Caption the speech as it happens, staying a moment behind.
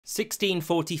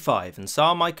1645 and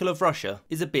Tsar Michael of Russia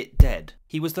is a bit dead.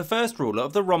 He was the first ruler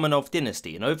of the Romanov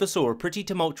dynasty and oversaw a pretty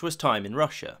tumultuous time in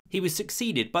Russia. He was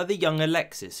succeeded by the young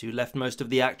Alexis, who left most of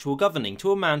the actual governing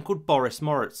to a man called Boris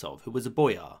Morozov, who was a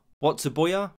boyar. What's a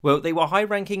boyar? Well, they were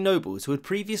high-ranking nobles who had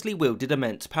previously wielded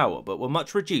immense power, but were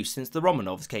much reduced since the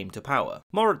Romanovs came to power.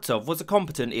 Morozov was a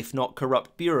competent, if not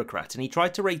corrupt, bureaucrat, and he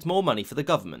tried to raise more money for the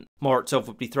government. Morozov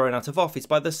would be thrown out of office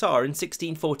by the Tsar in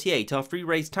 1648 after he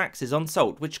raised taxes on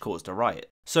salt, which caused a riot.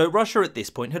 So Russia at this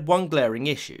point had one glaring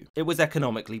issue. It was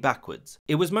economically backwards.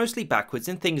 It was mostly backwards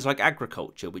in things like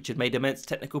agriculture, which had made immense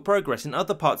technical progress in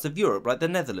other parts of Europe like the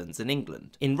Netherlands and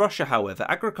England. In Russia, however,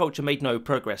 agriculture made no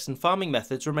progress and farming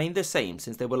methods remained the same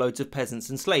since there were loads of peasants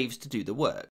and slaves to do the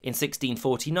work. In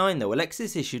 1649 though,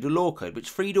 Alexis issued a law code which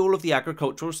freed all of the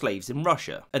agricultural slaves in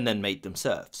Russia, and then made them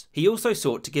serfs. He also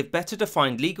sought to give better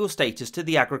defined legal status to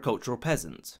the agricultural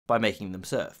peasants, by making them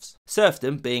serfs.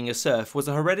 Serfdom, being a serf, was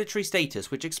a hereditary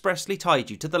status which expressly tied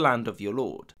you to the land of your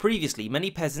lord. Previously, many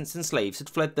peasants and slaves had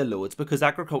fled their lords because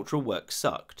agricultural work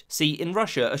sucked. See, in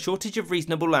Russia, a shortage of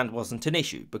reasonable land wasn't an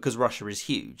issue, because Russia is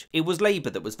huge. It was labour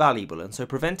that was valuable, and so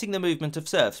preventing the movement of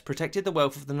serfs protected the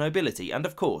wealth of the nobility and,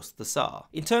 of course, the Tsar.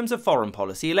 In terms of foreign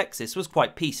policy, Alexis was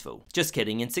quite peaceful. Just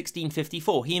kidding, in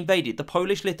 1654 he invaded the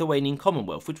Polish-Lithuanian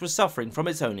Commonwealth, which was suffering from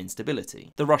its own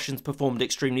instability. The Russians performed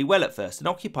extremely well at first and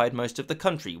occupied most of the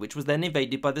country, which was then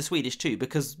invaded by the Swedish too,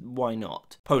 because why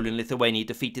not? Poland-Lithuania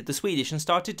defeated the Swedish and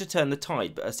started to turn the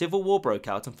tide, but a civil war broke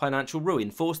out and financial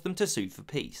ruin forced them to sue for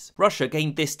peace. Russia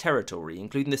gained this territory,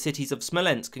 including the cities of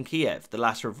Smolensk and Kiev, the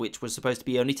latter of which was supposed to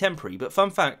be only temporary, but fun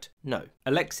fact, no.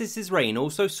 Alexis's reign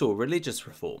also saw religious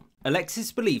reform.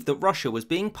 Alexis believed that Russia was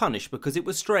being punished because it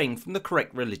was straying from the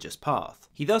correct religious path.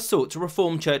 He thus sought to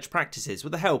reform church practices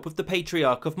with the help of the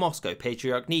Patriarch of Moscow,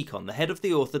 Patriarch Nikon, the head of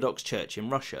the Orthodox Church in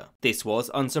Russia. This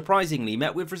was, unsurprisingly,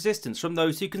 met with resistance from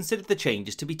those who considered the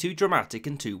changes to be too dramatic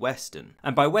and too Western.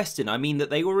 And by Western I mean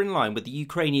that they were in line with the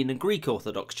Ukrainian and Greek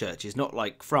Orthodox churches, not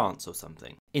like France or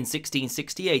something. In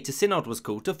 1668 a synod was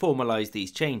called to formalise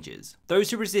these changes.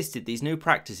 Those who resisted these new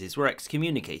practices were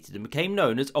excommunicated and became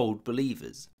known as Old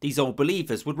Believers. These Old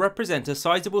Believers would represent a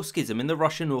sizable schism in the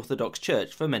Russian Orthodox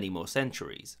Church for many more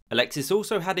centuries. Alexis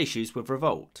also had issues with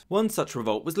revolt. One such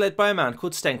revolt was led by a man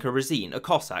called Stenka Razin, a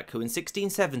Cossack who in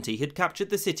 1670 had captured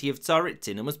the city of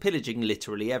Tsaritsyn and was pillaging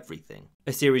literally everything.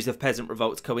 A series of peasant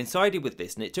revolts coincided with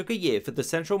this, and it took a year for the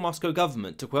central Moscow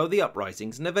government to quell the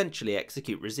uprisings and eventually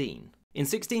execute Razin. In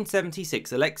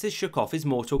 1676 Alexis shook off his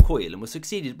mortal coil and was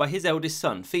succeeded by his eldest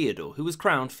son Fyodor, who was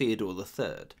crowned Fyodor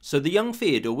III. So the young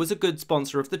Fyodor was a good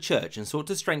sponsor of the church and sought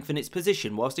to strengthen its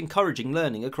position whilst encouraging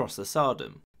learning across the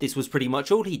Tsardom. This was pretty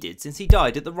much all he did, since he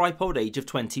died at the ripe old age of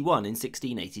 21 in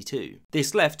 1682.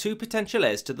 This left two potential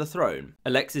heirs to the throne: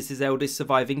 Alexis's eldest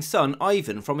surviving son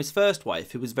Ivan from his first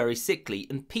wife, who was very sickly,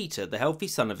 and Peter, the healthy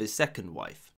son of his second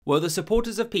wife. Well, the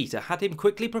supporters of Peter had him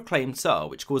quickly proclaimed Tsar,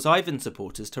 which caused Ivan's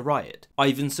supporters to riot.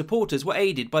 Ivan's supporters were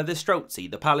aided by the Streltsy,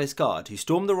 the palace guard, who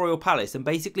stormed the royal palace and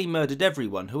basically murdered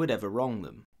everyone who had ever wronged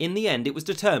them. In the end, it was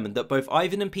determined that both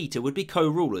Ivan and Peter would be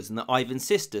co-rulers and that Ivan's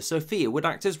sister, Sophia, would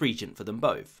act as regent for them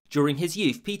both. During his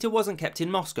youth, Peter wasn't kept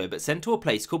in Moscow but sent to a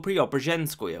place called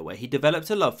Preobrazhenskoye, where he developed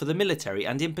a love for the military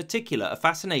and in particular a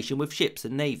fascination with ships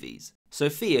and navies.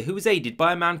 Sophia, who was aided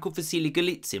by a man called Vasily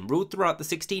Golitsyn, ruled throughout the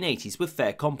 1680s with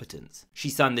fair competence. She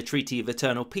signed the Treaty of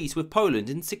Eternal Peace with Poland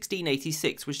in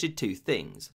 1686, which did two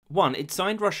things. One, it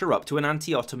signed Russia up to an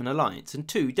anti-Ottoman alliance, and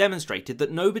two, demonstrated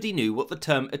that nobody knew what the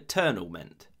term eternal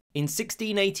meant. In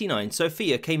 1689,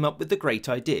 Sophia came up with the great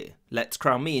idea: let's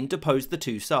crown me and depose the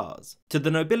two Tsars. To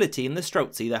the nobility and the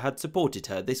Streltsy that had supported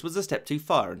her, this was a step too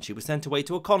far, and she was sent away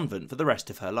to a convent for the rest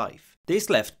of her life.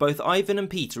 This left both Ivan and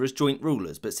Peter as joint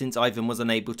rulers, but since Ivan was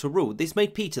unable to rule, this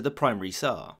made Peter the primary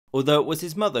Tsar. Although it was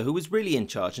his mother who was really in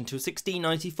charge until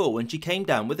 1694, when she came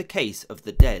down with a case of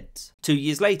the deads. 2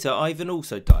 years later, Ivan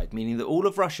also died, meaning that all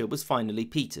of Russia was finally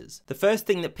Peter's. The first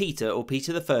thing that Peter, or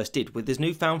Peter I, did with his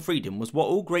newfound freedom was what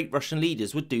all great Russian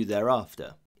leaders would do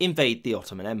thereafter: invade the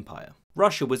Ottoman Empire.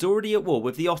 Russia was already at war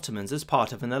with the Ottomans as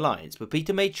part of an alliance, but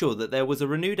Peter made sure that there was a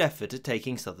renewed effort at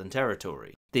taking southern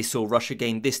territory. This saw Russia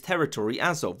gain this territory,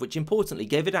 Azov, which importantly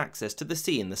gave it access to the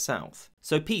sea in the south.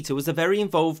 So Peter was a very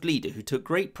involved leader who took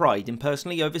great pride in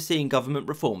personally overseeing government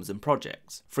reforms and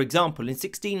projects. For example, in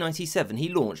 1697 he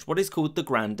launched what is called the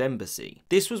Grand Embassy.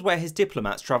 This was where his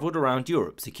diplomats travelled around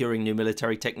Europe, securing new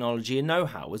military technology and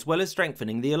know-how, as well as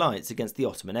strengthening the alliance against the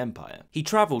Ottoman Empire. He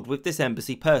travelled with this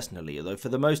embassy personally, although for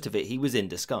the most of it he was in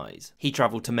disguise. He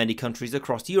travelled to many countries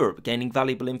across Europe, gaining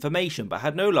valuable information, but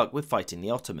had no luck with fighting the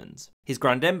Ottomans. His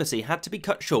Grand Grand Embassy had to be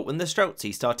cut short when the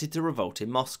Streltsy started to revolt in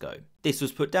Moscow. This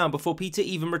was put down before Peter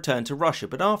even returned to Russia,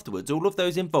 but afterwards all of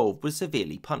those involved were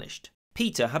severely punished.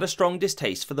 Peter had a strong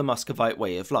distaste for the Muscovite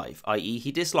way of life, i.e.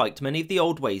 he disliked many of the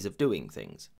old ways of doing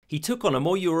things. He took on a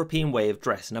more European way of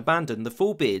dress and abandoned the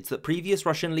full beards that previous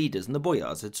Russian leaders and the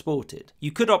boyars had sported.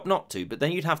 You could opt not to, but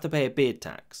then you'd have to pay a beard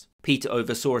tax. Peter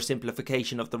oversaw a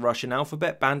simplification of the Russian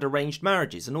alphabet, banned arranged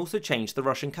marriages, and also changed the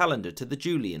Russian calendar to the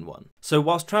Julian one. So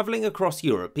whilst travelling across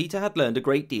Europe, Peter had learned a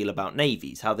great deal about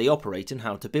navies, how they operate and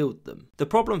how to build them. The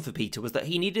problem for Peter was that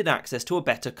he needed access to a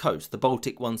better coast, the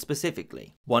Baltic one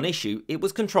specifically. One issue, it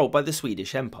was controlled by the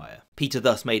Swedish Empire. Peter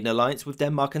thus made an alliance with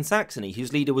Denmark and Saxony,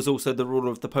 whose leader was also the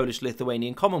ruler of the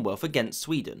Polish-Lithuanian Commonwealth, against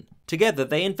Sweden. Together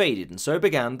they invaded, and so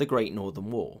began the Great Northern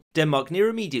War. Denmark near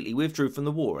immediately withdrew from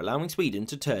the war, allowing Sweden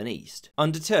to turn east.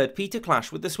 Undeterred, Peter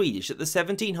clashed with the Swedish at the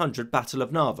 1700 Battle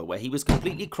of Narva, where he was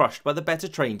completely crushed by the better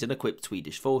trained and equipped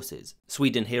Swedish forces.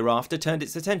 Sweden hereafter turned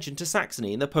its attention to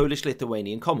Saxony and the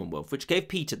Polish-Lithuanian Commonwealth, which gave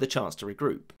Peter the chance to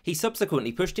regroup. He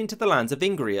subsequently pushed into the lands of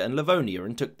Ingria and Livonia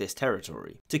and took this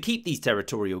territory. To keep these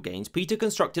territorial gains, Peter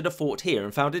constructed a fort here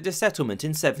and founded a settlement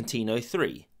in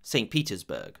 1703. St.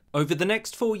 Petersburg. Over the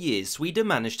next 4 years, Sweden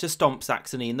managed to stomp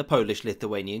Saxony in the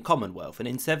Polish-Lithuanian Commonwealth, and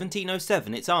in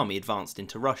 1707 its army advanced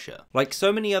into Russia. Like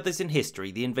so many others in history,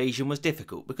 the invasion was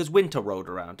difficult because winter rolled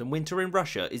around, and winter in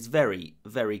Russia is very,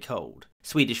 very cold.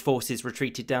 Swedish forces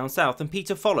retreated down south and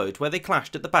Peter followed, where they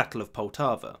clashed at the Battle of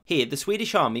Poltava. Here the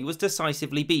Swedish army was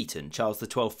decisively beaten. Charles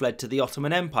XII fled to the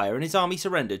Ottoman Empire and his army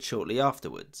surrendered shortly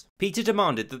afterwards. Peter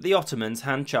demanded that the Ottomans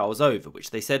hand Charles over, which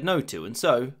they said no to, and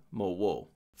so, more war.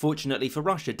 Fortunately for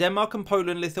Russia, Denmark and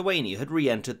Poland-Lithuania had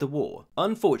re-entered the war.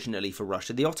 Unfortunately for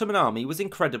Russia, the Ottoman army was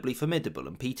incredibly formidable,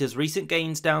 and Peter's recent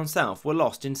gains down south were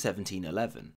lost in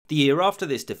 1711. The year after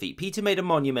this defeat, Peter made a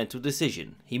monumental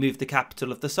decision. He moved the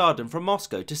capital of the Tsardom from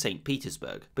Moscow to St.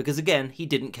 Petersburg, because again, he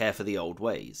didn't care for the old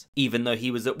ways. Even though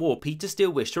he was at war, Peter still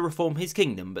wished to reform his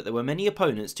kingdom, but there were many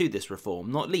opponents to this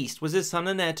reform, not least was his son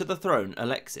and heir to the throne,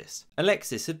 Alexis.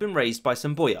 Alexis had been raised by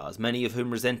some boyars, many of whom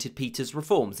resented Peter's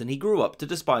reforms, and he grew up to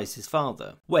despise his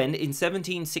father. When, in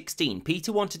 1716,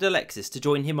 Peter wanted Alexis to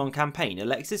join him on campaign,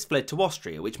 Alexis fled to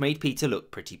Austria, which made Peter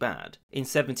look pretty bad. In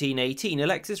 1718,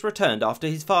 Alexis returned after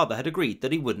his father had agreed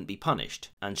that he wouldn't be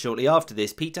punished, and shortly after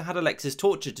this, Peter had Alexis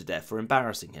tortured to death for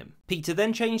embarrassing him. Peter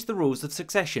then changed the rules of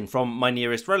succession from "my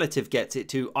nearest relative gets it"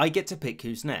 to "I get to pick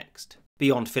who's next."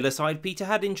 Beyond filicide, Peter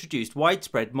had introduced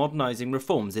widespread modernising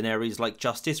reforms in areas like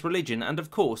justice, religion, and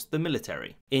of course, the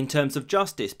military. In terms of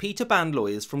justice, Peter banned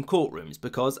lawyers from courtrooms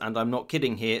because, and I'm not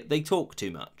kidding here, they talk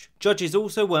too much. Judges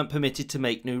also weren't permitted to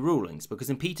make new rulings because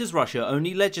in Peter's Russia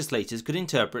only legislators could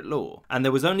interpret law, and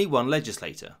there was only one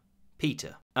legislator.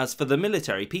 Peter. As for the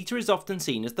military, Peter is often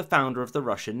seen as the founder of the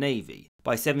Russian Navy.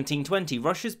 By 1720,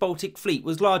 Russia's Baltic fleet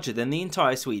was larger than the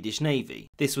entire Swedish Navy.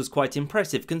 This was quite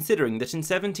impressive considering that in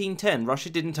 1710 Russia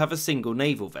didn't have a single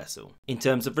naval vessel. In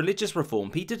terms of religious reform,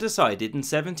 Peter decided in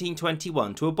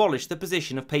 1721 to abolish the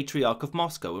position of Patriarch of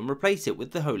Moscow and replace it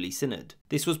with the Holy Synod.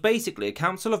 This was basically a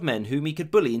council of men whom he could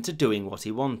bully into doing what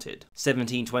he wanted.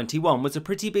 1721 was a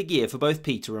pretty big year for both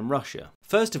Peter and Russia.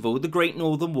 First of all, the Great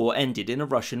Northern War ended in a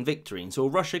Russian victory and saw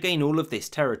Russia gain all of this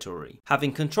territory.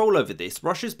 Having control over this,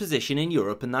 Russia's position in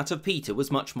Europe and that of Peter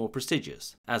was much more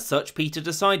prestigious. As such, Peter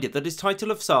decided that his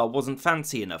title of Tsar wasn't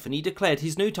fancy enough and he declared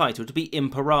his new title to be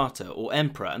Imperator or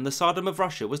Emperor, and the Tsardom of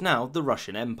Russia was now the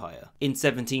Russian Empire. In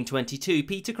 1722,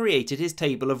 Peter created his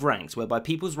table of ranks, whereby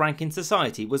people's rank in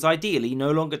society was ideally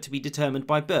no longer to be determined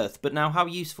by birth, but now how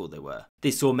useful they were.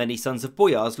 This saw many sons of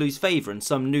boyars lose favour and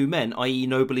some new men, i.e.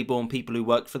 nobly born people who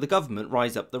worked for the government,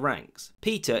 rise up the ranks.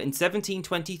 Peter, in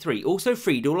 1723, also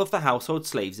freed all of the household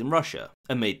slaves in Russia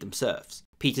and made them serfs.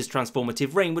 Peter's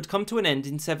transformative reign would come to an end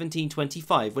in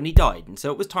 1725 when he died, and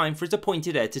so it was time for his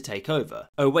appointed heir to take over.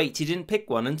 Oh wait, he didn't pick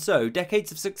one, and so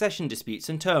decades of succession disputes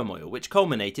and turmoil, which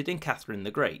culminated in Catherine the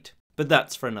Great. But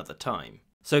that's for another time.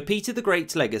 So Peter the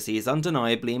Great's legacy is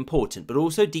undeniably important, but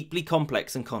also deeply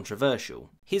complex and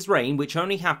controversial. His reign, which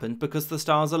only happened because the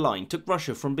stars aligned, took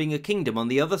Russia from being a kingdom on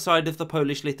the other side of the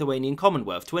Polish-Lithuanian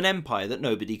Commonwealth to an empire that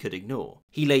nobody could ignore.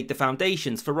 He laid the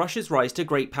foundations for Russia's rise to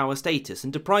great power status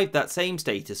and deprived that same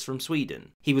status from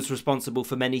Sweden. He was responsible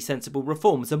for many sensible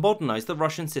reforms and modernised the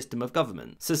Russian system of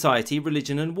government. Society,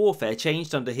 religion and warfare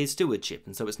changed under his stewardship,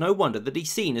 and so it's no wonder that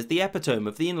he's seen as the epitome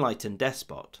of the enlightened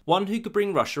despot. One who could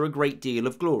bring Russia a great deal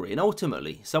of glory, and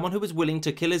ultimately, someone who was willing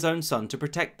to kill his own son to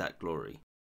protect that glory.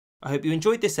 I hope you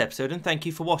enjoyed this episode and thank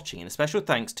you for watching, and a special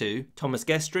thanks to Thomas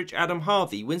Gestrich, Adam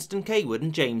Harvey, Winston Kaywood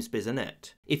and James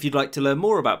Bisonet. If you'd like to learn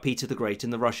more about Peter the Great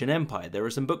and the Russian Empire, there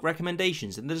are some book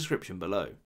recommendations in the description below.